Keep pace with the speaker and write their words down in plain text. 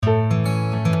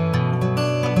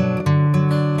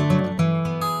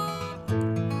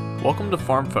Welcome to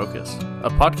Farm Focus, a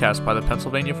podcast by the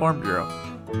Pennsylvania Farm Bureau.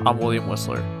 I'm William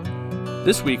Whistler.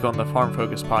 This week on the Farm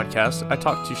Focus podcast, I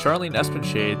talked to Charlene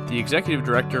Espenshade, the Executive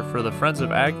Director for the Friends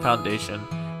of Ag Foundation,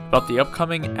 about the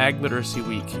upcoming Ag Literacy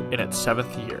Week in its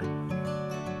 7th year.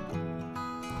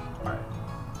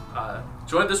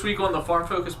 Joined this week on the Farm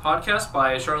Focus podcast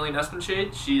by Charlene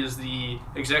Espenshade. She is the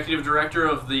Executive Director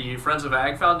of the Friends of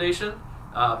Ag Foundation.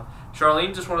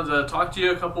 Charlene, just wanted to talk to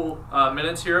you a couple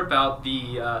minutes here about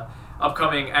the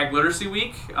upcoming Ag Literacy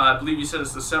Week. I believe you said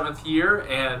it's the 7th year,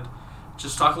 and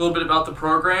just talk a little bit about the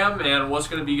program and what's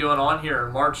going to be going on here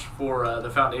in March for the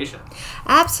foundation.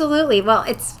 Absolutely. Well,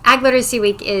 Ag Literacy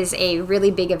Week is a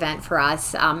really big event for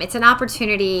us. It's an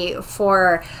opportunity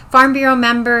for Farm Bureau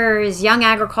members, young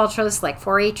agriculturalists like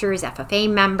 4-Hers, FFA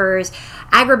members,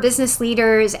 agribusiness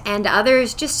leaders, and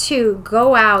others just to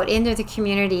go out into the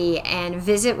community and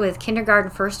visit with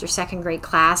kindergarten, first or second grade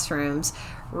classrooms,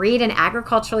 read an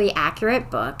agriculturally accurate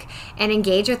book, and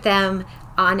engage with them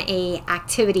on a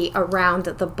activity around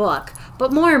the book.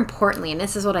 But more importantly, and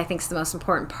this is what I think is the most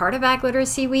important part of Ag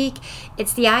Literacy Week,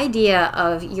 it's the idea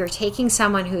of you're taking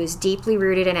someone who is deeply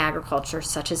rooted in agriculture,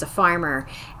 such as a farmer,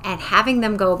 and having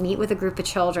them go meet with a group of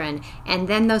children, and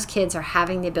then those kids are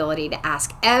having the ability to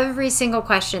ask every single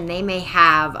question they may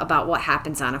have about what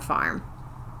happens on a farm.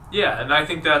 Yeah, and I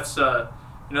think that's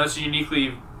that's a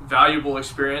uniquely valuable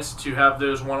experience to have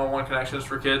those one-on-one connections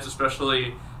for kids,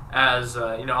 especially as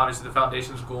obviously the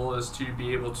foundation's goal is to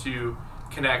be able to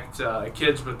connect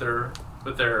kids with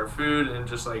their food and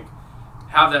just like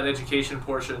have that education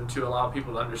portion to allow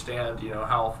people to understand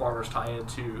how farmers tie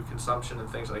into consumption and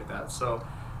things like that. So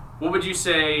what would you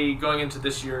say going into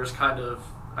this year's kind of,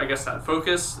 I guess, that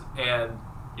focus, and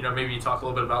maybe talk a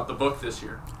little bit about the book this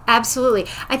year? Absolutely.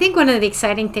 I think one of the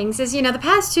exciting things is, the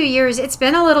past 2 years, it's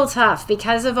been a little tough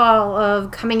because of all of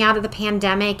coming out of the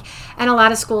pandemic, and a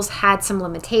lot of schools had some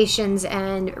limitations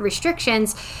and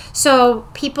restrictions. So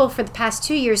people for the past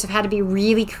 2 years have had to be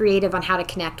really creative on how to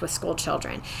connect with school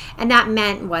children. And that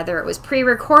meant whether it was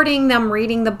pre-recording them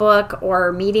reading the book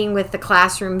or meeting with the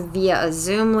classroom via a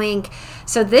Zoom link.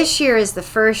 So this year is the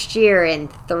first year in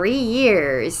 3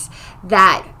 years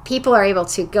that people are able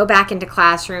to go back into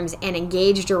classrooms and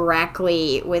engage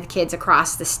directly with kids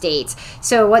across the states.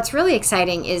 So what's really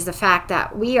exciting is the fact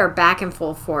that we are back in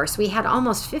full force. We had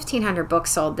almost 1,500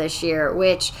 books sold this year,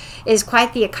 which is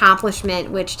quite the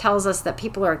accomplishment, which tells us that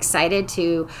people are excited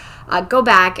to go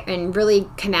back and really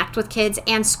connect with kids,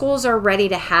 and schools are ready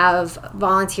to have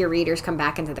volunteer readers come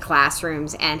back into the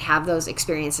classrooms and have those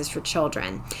experiences for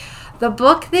children. The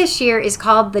book this year is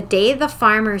called The Day the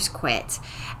Farmers Quit.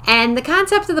 And the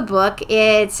concept of the book,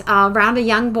 it's around a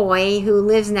young boy who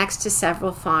lives next to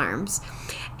several farms.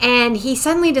 And he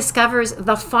suddenly discovers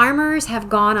the farmers have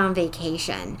gone on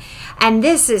vacation. And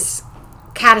this is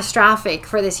catastrophic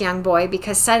for this young boy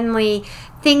because suddenly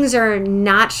things are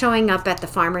not showing up at the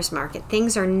farmer's market.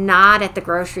 Things are not at the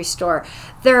grocery store.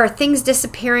 There are things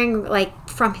disappearing like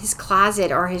from his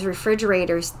closet or his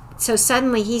refrigerators. So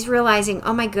suddenly he's realizing,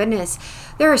 oh my goodness,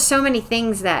 there are so many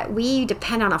things that we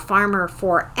depend on a farmer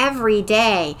for every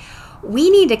day.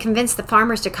 We need to convince the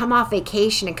farmers to come off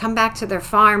vacation and come back to their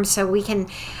farm so we can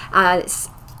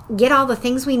get all the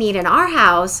things we need in our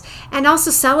house and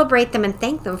also celebrate them and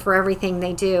thank them for everything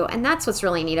they do. And that's what's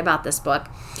really neat about this book,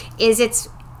 is it's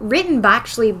written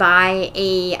actually by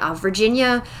a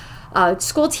Virginia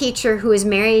school teacher who is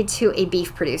married to a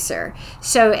beef producer.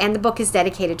 And the book is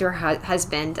dedicated to her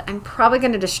husband. I'm probably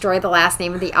going to destroy the last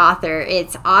name of the author.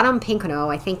 It's Autumn Pinckney,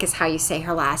 I think is how you say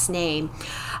her last name.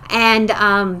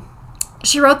 And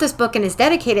she wrote this book and is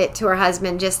dedicated to her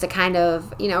husband just to kind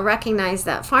of, recognize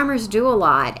that farmers do a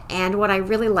lot. And what I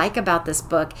really like about this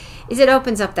book is it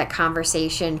opens up that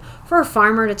conversation for a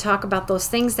farmer to talk about those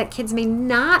things that kids may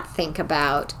not think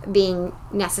about being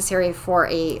necessary for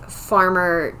a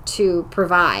farmer to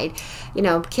provide.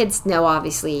 Kids know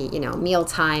obviously, meal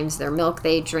times, their milk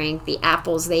they drink, the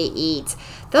apples they eat,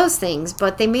 those things,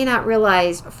 but they may not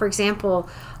realize, for example,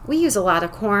 we use a lot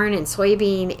of corn and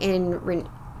soybean in,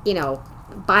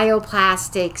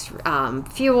 bioplastics,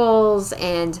 fuels,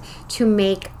 and to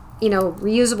make,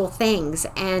 reusable things.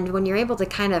 And when you're able to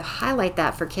kind of highlight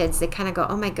that for kids, they kind of go,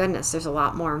 oh my goodness, there's a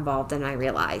lot more involved than I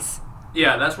realize.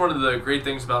 Yeah, that's one of the great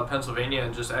things about Pennsylvania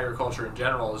and just agriculture in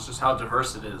general is just how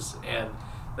diverse it is. And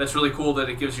that's really cool that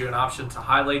it gives you an option to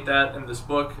highlight that in this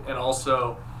book and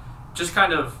also just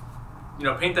kind of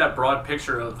paint that broad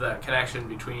picture of that connection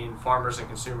between farmers and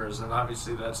consumers. And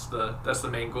obviously that's the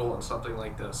main goal in something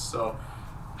like this. So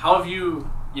how have you,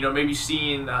 maybe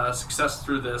seen success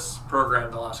through this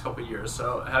program the last couple of years?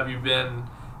 So have you been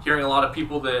hearing a lot of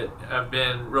people that have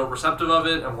been real receptive of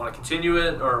it and want to continue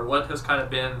it, or what has kind of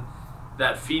been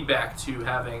that feedback to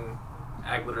having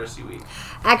Ag Literacy Week?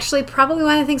 Actually, probably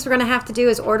one of the things we're going to have to do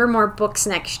is order more books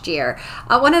next year.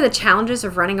 One of the challenges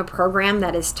of running a program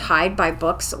that is tied by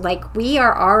books, like we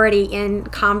are already in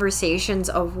conversations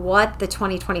of what the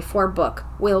 2024 book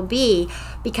will be,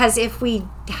 because if we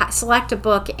select a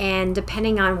book and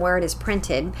depending on where it is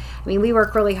printed, I mean, we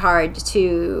work really hard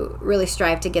to really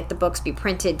strive to get the books be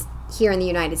printed here in the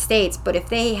United States, but if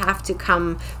they have to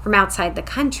come from outside the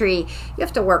country, you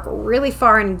have to work really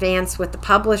far in advance with the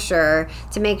publisher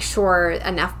to make sure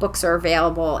enough books are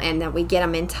available and that we get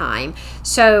them in time.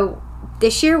 So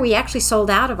this year we actually sold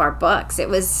out of our books. It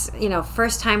was,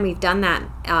 first time we've done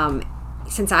that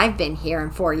since I've been here in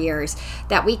 4 years,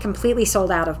 that we completely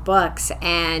sold out of books.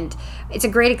 And it's a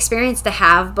great experience to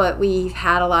have, but we've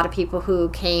had a lot of people who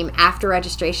came after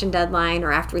registration deadline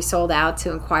or after we sold out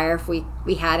to inquire if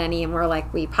we had any, and we're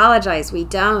like, we apologize, we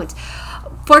don't.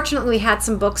 Fortunately, we had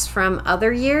some books from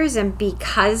other years, and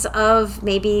because of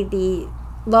maybe the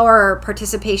lower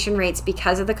participation rates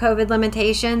because of the COVID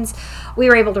limitations, we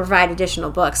were able to provide additional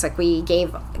books. Like we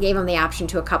gave them the option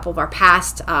to a couple of our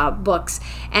past books,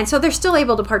 and so they're still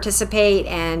able to participate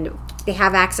and they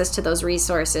have access to those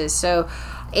resources. So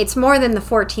it's more than the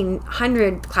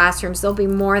 1,400 classrooms. There'll be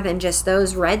more than just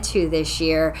those read to this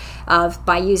year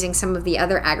by using some of the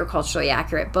other agriculturally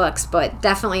accurate books. But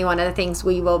definitely one of the things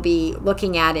we will be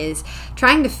looking at is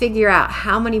trying to figure out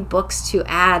how many books to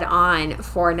add on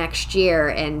for next year.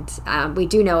 And we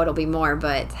do know it'll be more,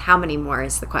 but how many more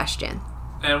is the question.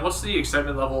 And what's the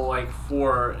excitement level like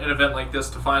for an event like this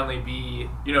to finally be,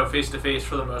 face-to-face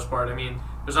for the most part? I mean,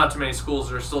 there's not too many schools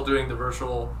that are still doing the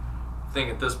virtual thing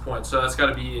at this point, so that's got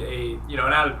to be an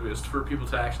added boost for people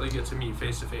to actually get to meet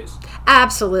face to face.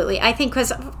 Absolutely. I think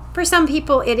because for some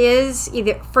people it is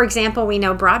either, for example, we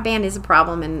know broadband is a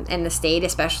problem in the state,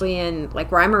 especially in like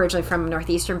where I'm originally from,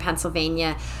 northeastern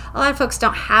Pennsylvania. A lot of folks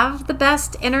don't have the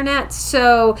best internet,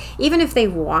 so even if they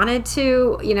wanted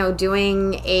to,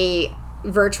 doing a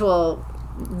virtual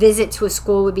visit to a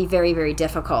school would be very, very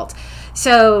difficult.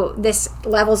 So this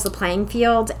levels the playing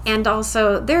field, and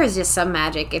also there is just some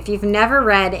magic. If you've never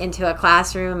read into a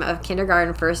classroom of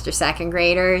kindergarten, first or second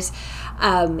graders,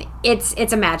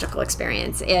 it's a magical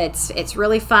experience. It's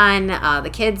really fun.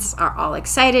 The kids are all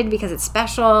excited because it's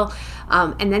special,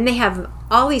 and then they have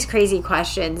all these crazy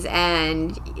questions,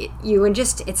 and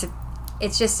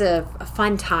it's just a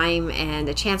fun time and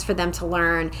a chance for them to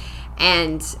learn,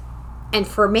 and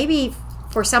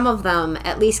for some of them,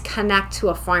 at least connect to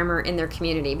a farmer in their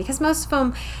community, because most of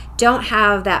them don't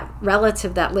have that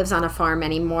relative that lives on a farm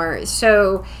anymore.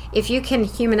 So if you can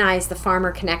humanize the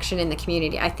farmer connection in the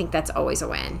community, I think that's always a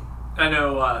win. I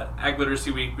know Ag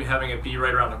Literacy Week, having it be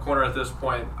right around the corner at this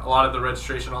point, a lot of the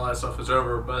registration, all that stuff is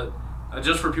over, but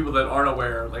just for people that aren't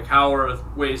aware, like how are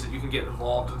ways that you can get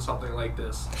involved in something like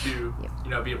this to,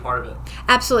 be a part of it?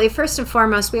 Absolutely. First and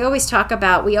foremost, we always talk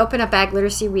about, we open up Ag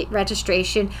Literacy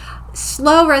registration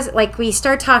like we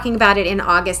start talking about it in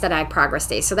August at Ag Progress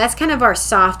Day. So that's kind of our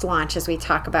soft launch as we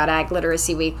talk about Ag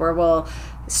Literacy Week, where we'll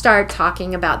start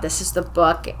talking about this is the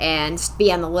book and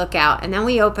be on the lookout. And then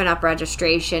we open up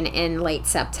registration in late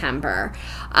September.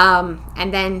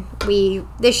 And then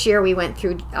this year we went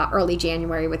through early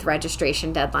January with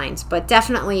registration deadlines. But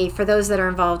definitely for those that are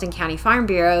involved in county farm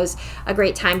bureaus, a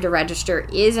great time to register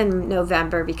is in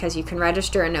November, because you can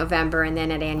register in November and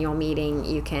then at annual meeting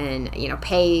you can,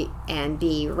 pay and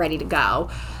be ready to go.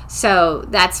 So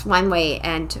that's one way.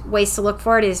 And ways to look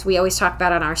for it is we always talk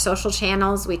about on our social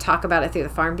channels. We talk about it through the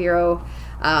Farm Bureau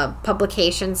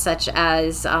publications such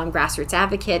as Grassroots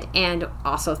Advocate, and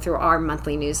also through our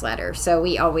monthly newsletter. So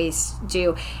we always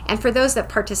do. And for those that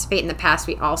participate in the past,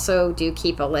 we also do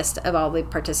keep a list of all the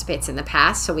participants in the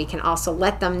past, so we can also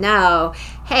let them know,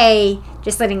 hey,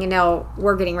 just letting you know,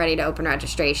 we're getting ready to open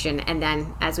registration. And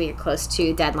then as we get close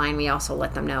to deadline, we also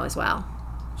let them know as well.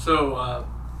 So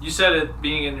you said it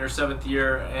being in your 7th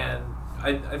year, and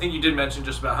I think you did mention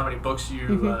just about how many books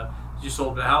you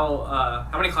sold, but how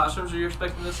many classrooms are you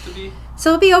expecting this to be? So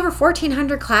it'll be over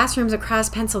 1,400 classrooms across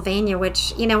Pennsylvania,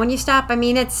 which, when you stop, I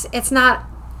mean, it's not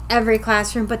every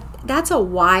classroom, but that's a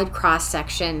wide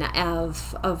cross-section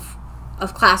of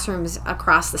classrooms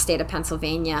across the state of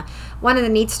Pennsylvania. One of the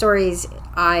neat stories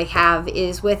I have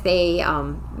is with a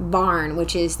barn,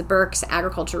 which is the Berks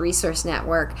Agriculture Resource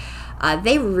Network.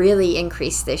 They really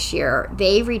increased this year.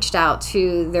 They reached out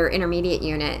to their intermediate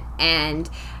unit and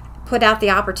put out the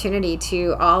opportunity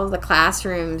to all of the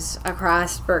classrooms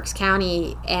across Berks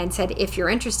County and said, if you're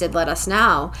interested, let us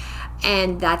know.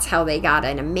 And that's how they got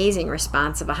an amazing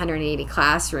response of 180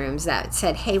 classrooms that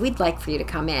said, hey, we'd like for you to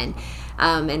come in.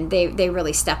 And they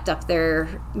really stepped up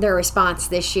their response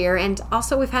this year. And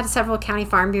also we've had several county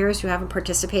farm bureaus who haven't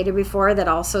participated before that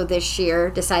also this year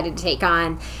decided to take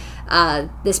on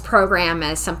this program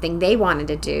as something they wanted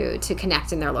to do to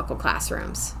connect in their local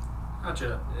classrooms.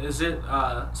 Gotcha. Is it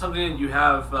something that you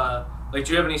have, do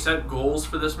you have any set goals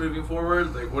for this moving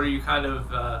forward? Like, what are you kind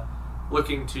of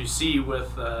looking to see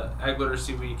with Ag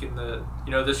Literacy Week in the,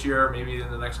 this year or maybe in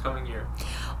the next coming year?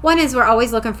 One is we're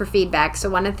always looking for feedback. So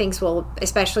one of the things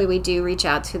we do reach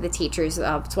out to the teachers.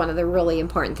 It's one of the really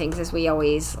important things is we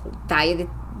always value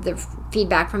the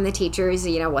feedback from the teachers,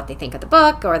 what they think of the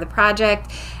book or the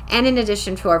project, and in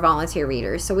addition to our volunteer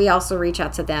readers. So we also reach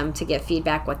out to them to get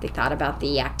feedback, what they thought about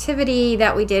the activity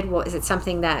that we did. Was it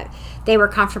something that they were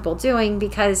comfortable doing?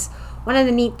 Because one of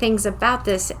the neat things about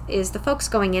this is the folks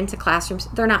going into classrooms,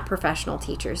 they're not professional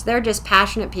teachers. They're just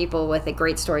passionate people with a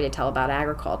great story to tell about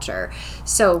agriculture.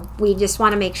 So we just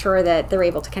want to make sure that they're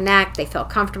able to connect, they feel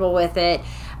comfortable with it,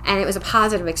 and it was a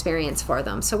positive experience for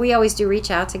them. So we always do reach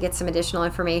out to get some additional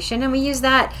information, and we use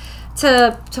that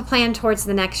to plan towards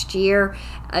the next year,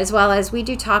 as well as we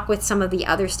do talk with some of the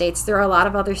other states. There are a lot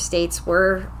of other states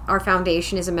where our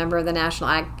foundation is a member of the National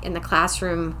Ag in the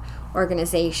Classroom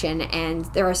organization, and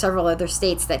there are several other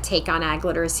states that take on Ag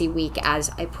Literacy Week as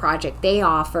a project they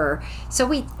offer. So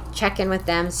we check in with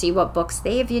them, see what books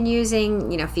they've been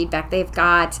using, feedback they've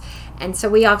got, and so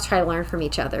we all try to learn from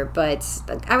each other. But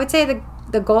I would say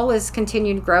the goal is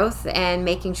continued growth and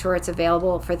making sure it's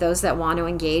available for those that want to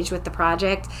engage with the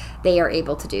project. They are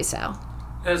able to do so.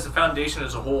 As the foundation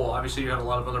as a whole, obviously you have a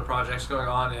lot of other projects going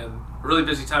on and a really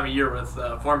busy time of year with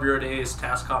Farm Bureau Days,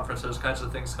 Task Conference, those kinds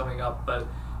of things coming up. But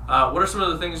what are some of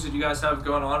the things that you guys have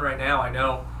going on right now? I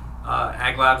know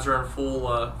Ag Labs are in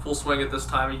full swing at this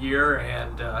time of year,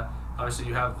 and obviously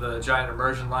you have the Giant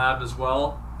Immersion Lab as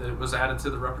well that was added to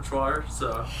the repertoire.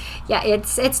 So yeah,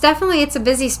 it's definitely it's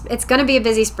going to be a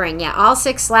busy spring. Yeah, all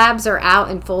 6 labs are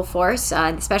out in full force,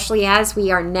 especially as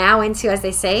we are now into, as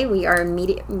they say,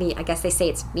 I guess they say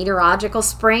it's meteorological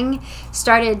spring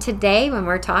started today when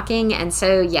we're talking. And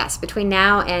so yes, between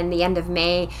now and the end of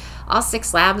May, all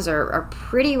 6 labs are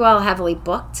pretty well heavily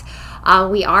booked.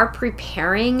 We are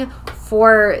preparing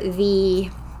for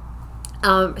the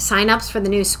sign-ups for the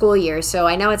new school year. So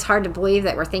I know it's hard to believe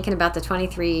that we're thinking about the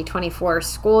 23-24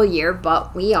 school year,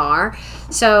 but we are.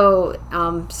 So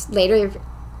later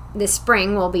this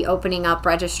spring, we'll be opening up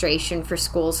registration for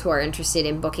schools who are interested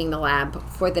in booking the lab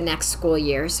for the next school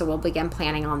year. So we'll begin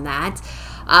planning on that.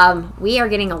 We are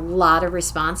getting a lot of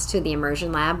response to the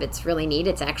Immersion Lab. It's really neat.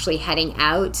 It's actually heading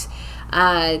out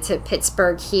to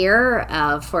Pittsburgh here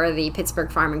for the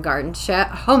Pittsburgh Home and Garden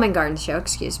Show,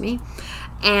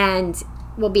 and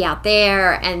we'll be out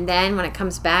there. And then when it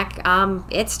comes back,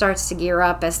 it starts to gear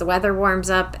up as the weather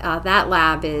warms up. That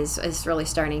lab is really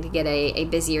starting to get a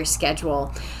busier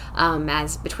schedule,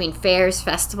 as between fairs,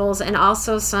 festivals, and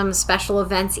also some special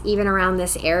events even around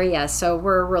this area. So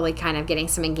we're really kind of getting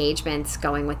some engagements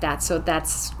going with that. So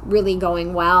that's really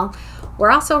going well. We're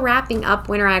also wrapping up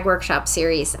Winter Ag Workshop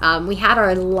Series. We had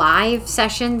our live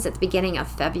sessions at the beginning of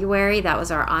February. That was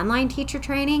our online teacher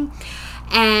training.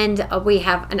 And we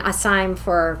have an assignment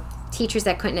for teachers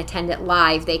that couldn't attend it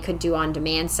live. They could do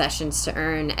on-demand sessions to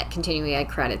earn continuing ed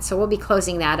credits. So we'll be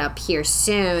closing that up here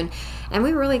soon. And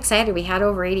we were really excited. We had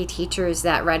over 80 teachers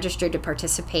that registered to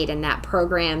participate in that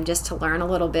program just to learn a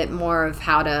little bit more of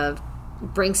how to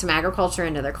bring some agriculture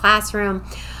into their classroom.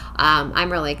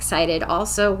 I'm really excited.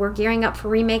 Also, we're gearing up for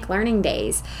Remake Learning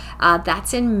Days.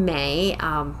 That's in May.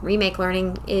 Remake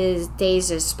Learning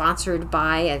Days is sponsored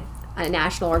by a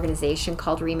national organization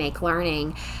called Remake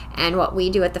Learning, and what we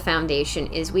do at the foundation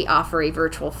is we offer a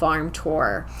virtual farm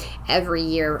tour every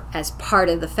year as part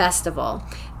of the festival.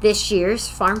 This year's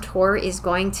farm tour is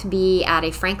going to be at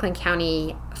a Franklin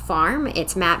County farm.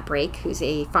 It's Matt Brake, who's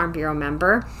a Farm Bureau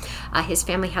member. His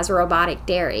family has a robotic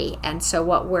dairy, and so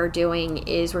what we're doing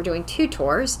is we're doing 2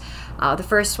 tours. The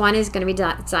first one is going to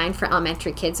be designed for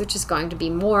elementary kids, which is going to be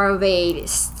more of a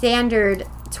standard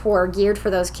tour geared for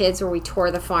those kids, where we tour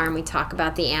the farm, we talk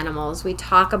about the animals, we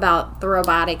talk about the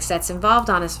robotics that's involved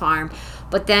on his farm,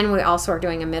 but then we also are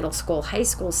doing a middle school, high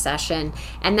school session,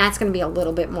 and that's going to be a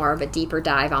little bit more of a deeper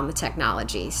dive on the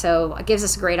technology. So it gives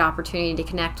us a great opportunity to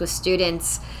connect with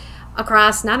students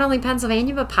across not only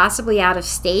Pennsylvania, but possibly out of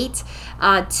state,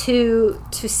 to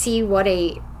see what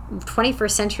a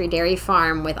 21st century dairy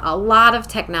farm with a lot of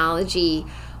technology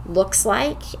looks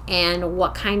like, and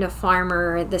what kind of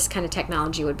farmer this kind of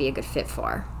technology would be a good fit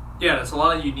for. Yeah, it's a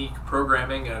lot of unique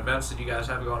programming and events that you guys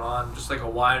have going on, just like a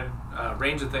wide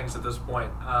range of things at this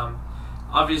point.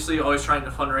 obviously always trying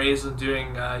to fundraise and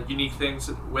doing unique things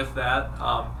with that.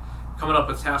 Coming up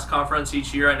with task conference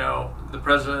each year, I know the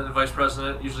president and vice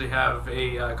president usually have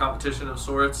a competition of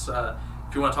sorts.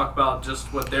 If you want to talk about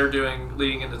just what they're doing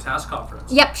leading into task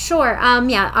conference. Yep, sure.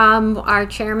 Our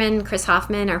chairman, Chris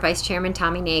Hoffman, our vice chairman,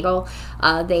 Tommy Nagel,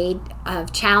 they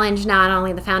have challenged not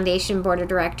only the foundation board of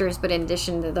directors, but in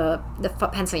addition to the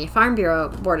Pennsylvania Farm Bureau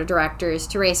board of directors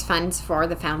to raise funds for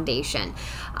the foundation.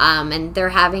 And they're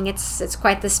having, it's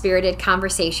quite the spirited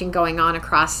conversation going on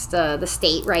across the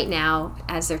state right now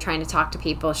as they're trying to talk to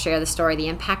people, share the story, the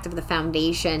impact of the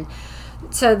foundation,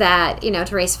 so that,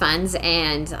 to raise funds.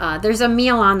 And there's a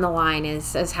meal on the line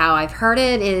is how I've heard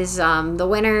it, is the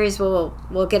winners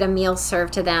will get a meal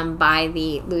served to them by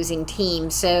the losing team.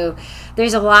 So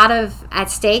there's a lot at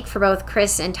stake for both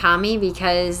Chris and Tommy,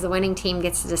 because the winning team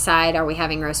gets to decide, are we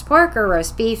having roast pork or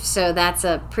roast beef? So that's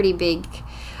a pretty big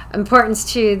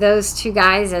importance to those two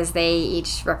guys, as they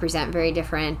each represent very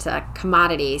different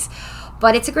commodities.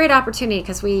 But it's a great opportunity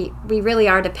because we really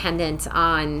are dependent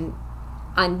on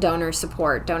donor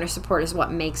support. Donor support is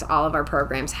what makes all of our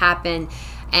programs happen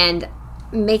and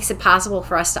makes it possible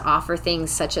for us to offer things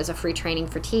such as a free training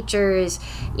for teachers,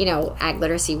 Ag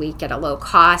Literacy Week at a low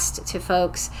cost to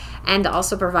folks, and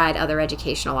also provide other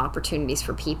educational opportunities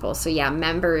for people. So yeah,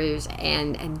 members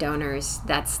and donors,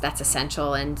 that's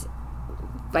essential. And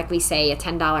like we say, a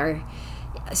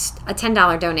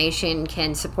 $10 donation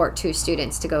can support 2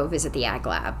 students to go visit the Ag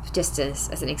Lab, just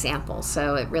as an example.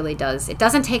 So it really does. It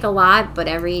doesn't take a lot, but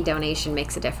every donation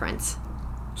makes a difference.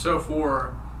 So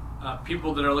for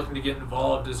people that are looking to get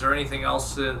involved, is there anything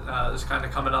else that is kind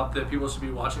of coming up that people should be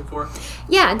watching for?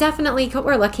 Yeah, definitely.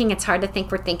 We're looking. It's hard to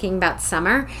think we're thinking about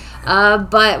summer,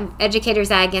 but Educators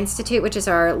Ag Institute, which is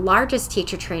our largest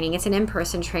teacher training, it's an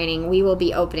in-person training. We will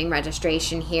be opening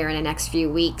registration here in the next few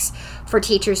weeks for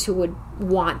teachers who would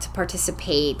want to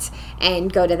participate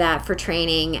and go to that for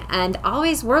training. And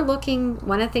always one of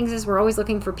the things is we're always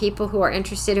looking for people who are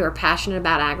interested, who are passionate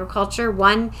about agriculture.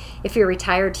 One, if you're a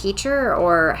retired teacher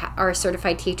or are a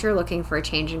certified teacher looking for a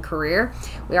change in career,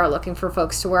 we are looking for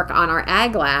folks to work on our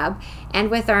Ag Lab.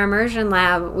 And with our Immersion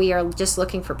Lab, we are just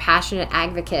looking for passionate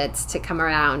advocates to come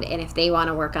around. And if they want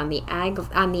to work on the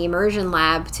Immersion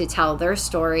Lab to tell their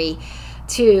story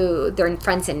to their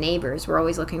friends and neighbors, we're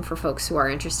always looking for folks who are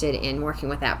interested in working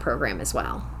with that program as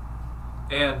well.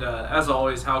 And as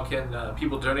always, how can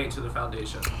people donate to the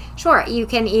foundation? Sure. You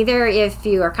can either, if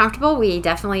you are comfortable, we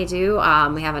definitely do.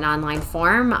 We have an online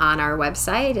form on our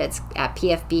website. It's at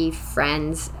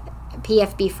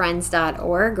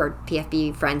pfbfriends.org or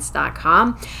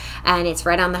pfbfriends.com, and it's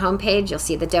right on the homepage. You'll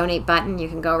see the donate button. You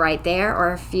can go right there,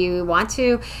 or if you want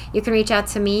to, you can reach out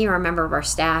to me or a member of our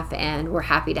staff, and we're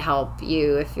happy to help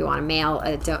you. If you want to mail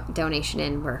a donation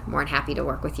in, we're more than happy to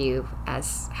work with you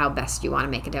as how best you want to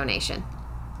make a donation.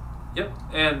 Yep,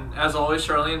 and as always,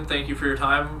 Charlene, thank you for your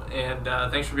time, and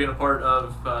thanks for being a part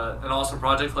of an awesome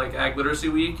project like Ag Literacy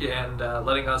Week, and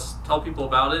letting us tell people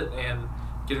about it and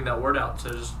getting that word out to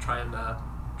just try and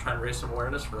raise some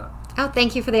awareness for that. Oh,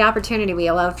 thank you for the opportunity.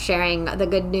 We love sharing the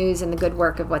good news and the good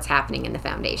work of what's happening in the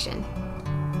foundation.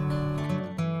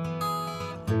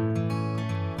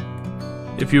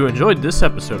 If you enjoyed this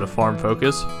episode of Farm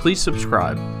Focus, please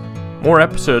subscribe. More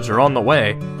episodes are on the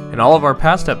way, and all of our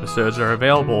past episodes are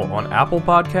available on Apple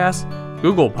Podcasts,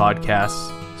 Google Podcasts,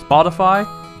 Spotify,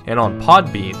 and on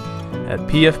Podbean at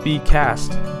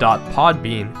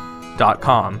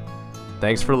pfbcast.podbean.com.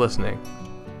 Thanks for listening.